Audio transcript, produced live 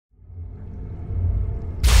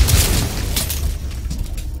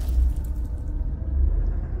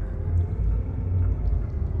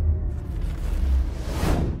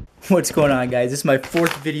What's going on, guys? This is my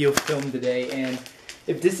 4th video film today, and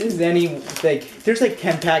if this is any, there's like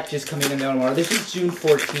 10 packages coming in there tomorrow. This is June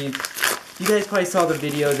 14th. You guys probably saw the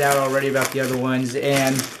videos out already about the other ones,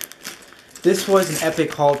 and this was an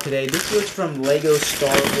epic haul today. This was from Lego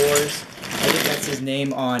Star Wars. I think that's his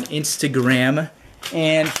name on Instagram,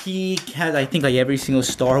 and he has, I think, like every single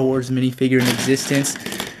Star Wars minifigure in existence.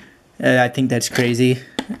 I think that's crazy.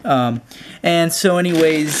 And so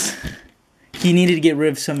anyways, he needed to get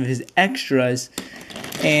rid of some of his extras.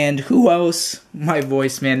 And who else? My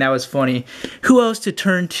voice, man, that was funny. Who else to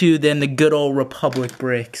turn to than the good old Republic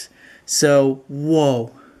bricks? So,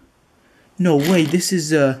 whoa. No way, this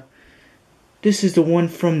is the one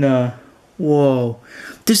from the, whoa.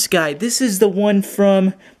 This is the one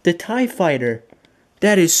from the TIE Fighter.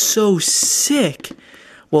 That is so sick.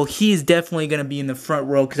 Well, he is definitely going to be in the front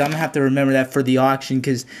row because I'm going to have to remember that for the auction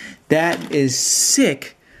because that is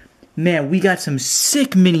sick. Man, we got some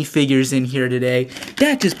sick minifigures in here today.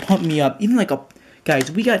 That just pumped me up. Even like guys,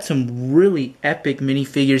 we got some really epic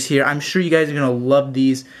minifigures here. I'm sure you guys are going to love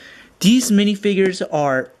these. These minifigures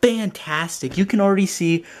are fantastic. You can already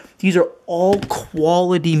see these are all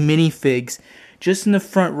quality minifigs. Just in the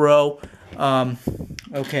front row.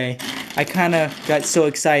 Okay, I kind of got so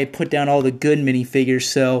excited, put down all the good minifigures,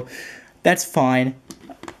 so that's fine.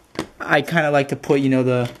 I kind of like to put, you know,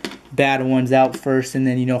 the bad ones out first and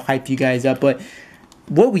then, you know, hype you guys up. But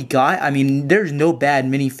what we got, I mean, there's no bad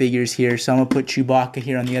minifigures here, so I'm going to put Chewbacca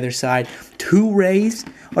here on the other side. 2 Rays?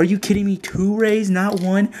 Are you kidding me? 2 Rays? Not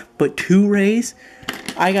 1, but 2 Rays?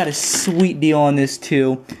 I got a sweet deal on this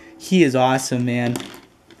too. He is awesome, man.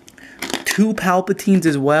 2 Palpatines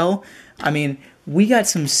as well. I mean, we got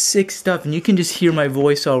some sick stuff, and you can just hear my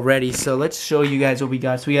voice already. So let's show you guys what we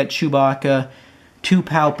got. So we got Chewbacca, 2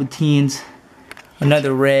 Palpatines,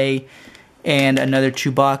 another Rey, and another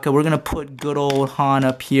Chewbacca. We're going to put good old Han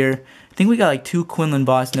up here. I think we got like 2 Quinlan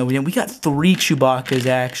Boss. No, we didn't. We got 3 Chewbaccas,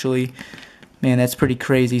 actually. Man, that's pretty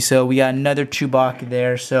crazy. So we got another Chewbacca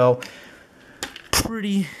there. So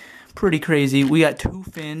pretty crazy. We got 2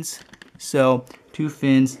 Fins. So 2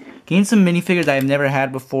 Fins. Gained some minifigures I have never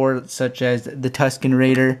had before, such as the Tusken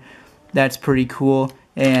Raider. That's pretty cool.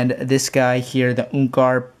 And this guy here, the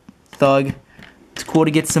Unkar Thug. It's cool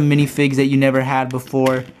to get some minifigs that you never had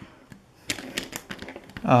before.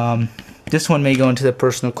 This one may go into the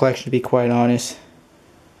personal collection, to be quite honest.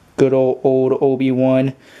 Good old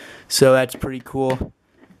Obi-Wan. So that's pretty cool.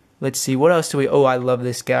 Let's see, what else do we... Oh, I love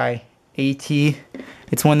this guy. AT.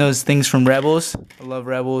 It's one of those things from Rebels. I love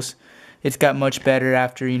Rebels. It's got much better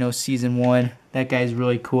after, you know, Season 1. That guy's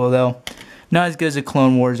really cool, though. Not as good as the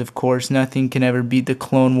Clone Wars, of course. Nothing can ever beat the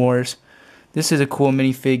Clone Wars. This is a cool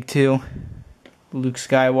minifig, too. Luke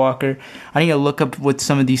Skywalker. I need to look up what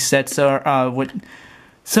some of these sets are.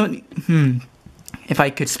 If I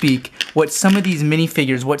could speak. What some of these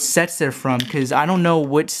minifigures, what sets they're from. Because I don't know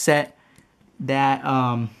which set that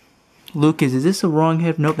Luke is. Is this the wrong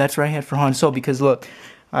head? Nope, that's the right head for Han Solo. Because, look,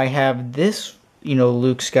 I have this... You know,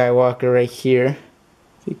 Luke Skywalker right here.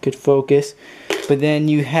 If you could focus. But then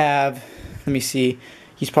you have, let me see,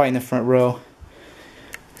 he's probably in the front row.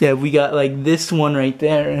 Yeah, we got like this one right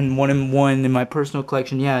there and one in my personal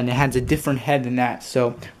collection. Yeah, and it has a different head than that.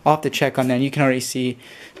 So I'll have to check on that. You can already see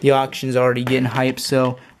the auction's already getting hyped.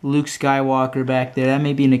 So Luke Skywalker back there. That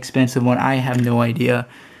may be an expensive one. I have no idea,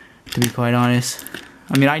 to be quite honest.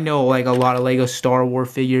 I mean, I know like a lot of Lego Star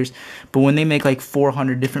Wars figures, but when they make like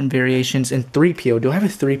 400 different variations, and 3PO, do I have a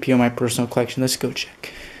 3PO in my personal collection? Let's go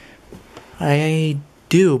check. I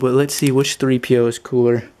do, but let's see which 3PO is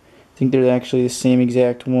cooler. I think they're actually the same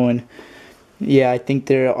exact one. Yeah, I think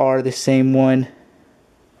they are the same one.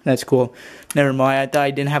 That's cool. Never mind, I thought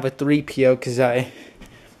I didn't have a 3PO because I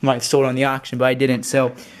might have sold on the auction, but I didn't.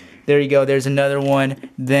 So there you go, there's another one.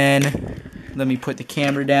 Then let me put the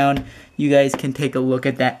camera down. You guys can take a look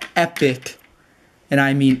at that epic, and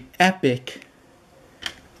I mean epic,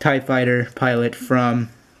 TIE Fighter pilot from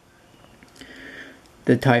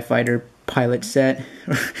the TIE Fighter pilot set,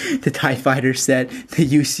 the TIE Fighter set, the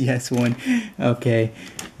UCS one. Okay,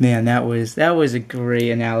 man, that was a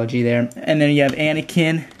great analogy there. And then you have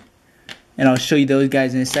Anakin, and I'll show you those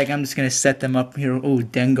guys in a second. I'm just gonna set them up here. Oh,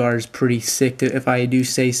 Dengar's pretty sick, if I do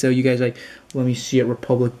say so. You guys like, let me see it,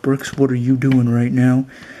 Republic Bricks. What are you doing right now?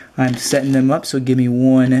 I'm setting them up, so give me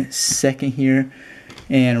 1 second here.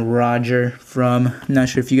 And Roger from, I'm not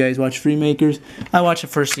sure if you guys watch Freemakers. I watched the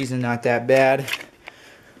first season, not that bad.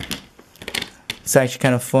 It's actually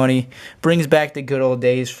kind of funny. Brings back the good old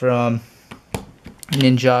days from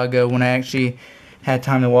Ninjago when I actually had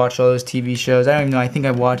time to watch all those TV shows. I don't even know, I think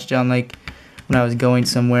I watched it on like when I was going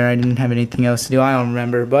somewhere. I didn't have anything else to do. I don't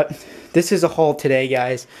remember, but this is a haul today,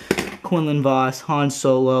 guys. Quinlan Voss, Han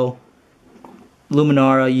Solo,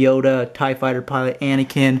 Luminara, Yoda, TIE Fighter pilot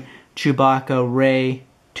Anakin, Chewbacca, Rey,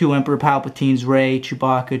 2 Emperor Palpatines, Rey,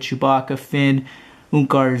 Chewbacca, Finn,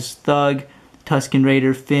 Unkar's Thug, Tusken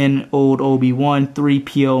Raider, Finn, Old Obi-Wan,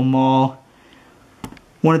 3PO, Maul,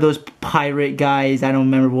 one of those pirate guys, I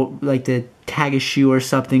don't remember what, like the Tagashu or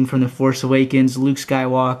something from The Force Awakens, Luke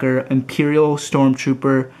Skywalker, Imperial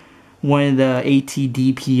Stormtrooper, one of the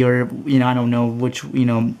ATDP, or, I don't know which,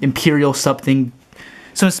 Imperial something,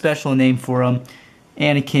 some special name for them,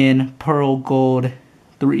 Anakin, Pearl Gold,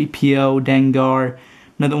 3PO, Dengar,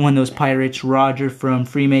 another one of those pirates, Roger from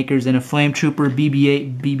Freemakers, and a Flame Trooper,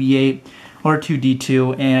 BB-8,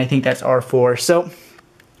 R2-D2, and I think that's R4. So,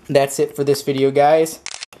 that's it for this video, guys.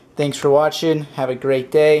 Thanks for watching. Have a great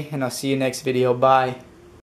day, and I'll see you next video. Bye.